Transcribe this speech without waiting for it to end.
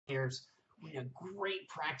players. We had a great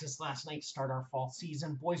practice last night to start our fall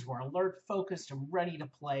season. Boys were alert, focused, and ready to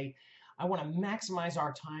play. I want to maximize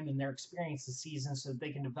our time and their experience this season so that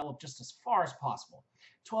they can develop just as far as possible.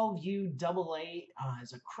 12U AA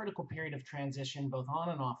is a critical period of transition both on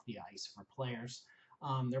and off the ice for players.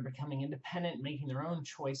 They're becoming independent, making their own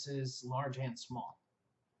choices, large and small.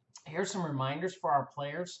 Here's some reminders for our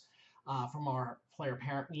players from our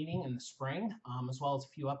player-parent meeting in the spring, as well as a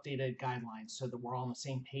few updated guidelines so that we're all on the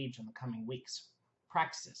same page in the coming weeks.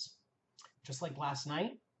 Practices. Just like last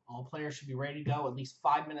night, all players should be ready to go at least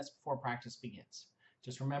 5 minutes before practice begins.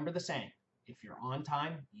 Just remember the saying, if you're on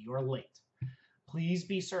time, you're late. Please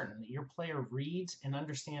be certain that your player reads and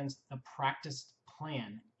understands the practice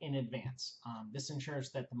plan in advance. This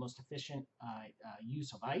ensures that the most efficient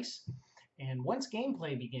use of ice. And once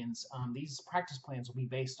gameplay begins, these practice plans will be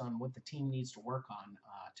based on what the team needs to work on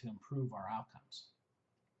to improve our outcomes.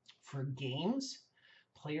 For games,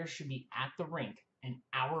 players should be at the rink an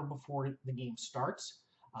hour before the game starts,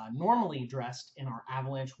 normally dressed in our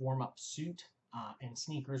Avalanche warm-up suit and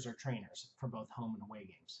sneakers or trainers for both home and away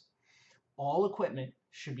games. All equipment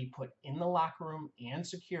should be put in the locker room and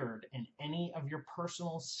secured, and any of your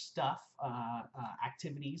personal stuff,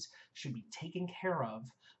 activities should be taken care of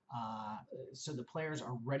so the players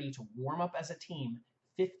are ready to warm up as a team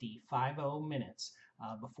 50 minutes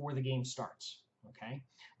before the game starts. Okay.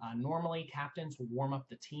 Normally, captains will warm up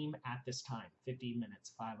the team at this time, 50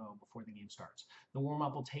 minutes, 50 before the game starts. The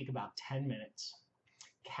warm-up will take about 10 minutes.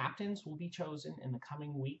 Captains will be chosen in the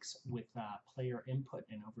coming weeks with player input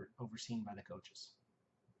and overseen by the coaches.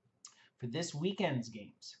 For this weekend's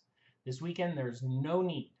games, this weekend there's no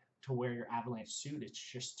need to wear your Avalanche suit. It's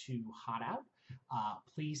just too hot out.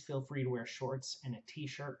 Please feel free to wear shorts and a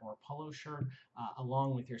t-shirt or a polo shirt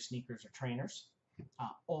along with your sneakers or trainers.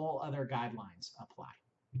 All other guidelines apply.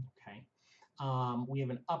 Okay. We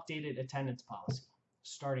have an updated attendance policy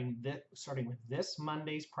starting with this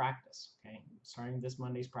Monday's practice. Okay, starting with this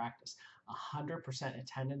Monday's practice, 100%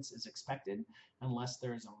 attendance is expected unless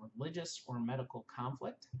there is a religious or medical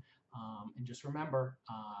conflict. And just remember,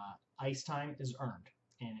 ice time is earned,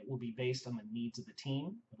 and it will be based on the needs of the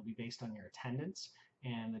team. It'll be based on your attendance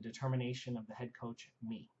and the determination of the head coach,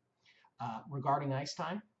 me. Regarding ice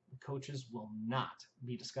time, the coaches will not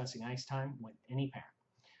be discussing ice time with any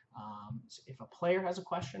parent. So if a player has a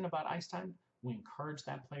question about ice time, we encourage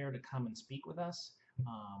that player to come and speak with us.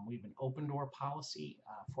 We have an open door policy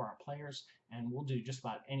for our players, and we'll do just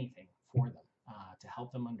about anything for them to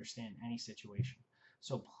help them understand any situation.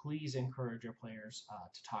 So please encourage your players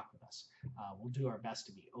to talk with us. We'll do our best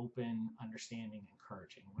to be open, understanding,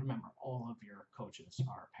 encouraging. Remember, all of your coaches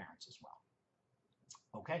are parents as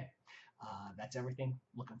well. Okay, that's everything.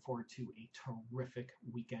 Looking forward to a terrific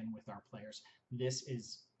weekend with our players. This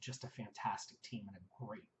is just a fantastic team and a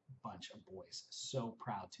great bunch of boys. So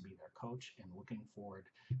proud to be their coach and looking forward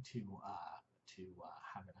to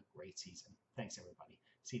having a great season. Thanks, everybody.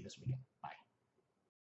 See you this weekend. Bye.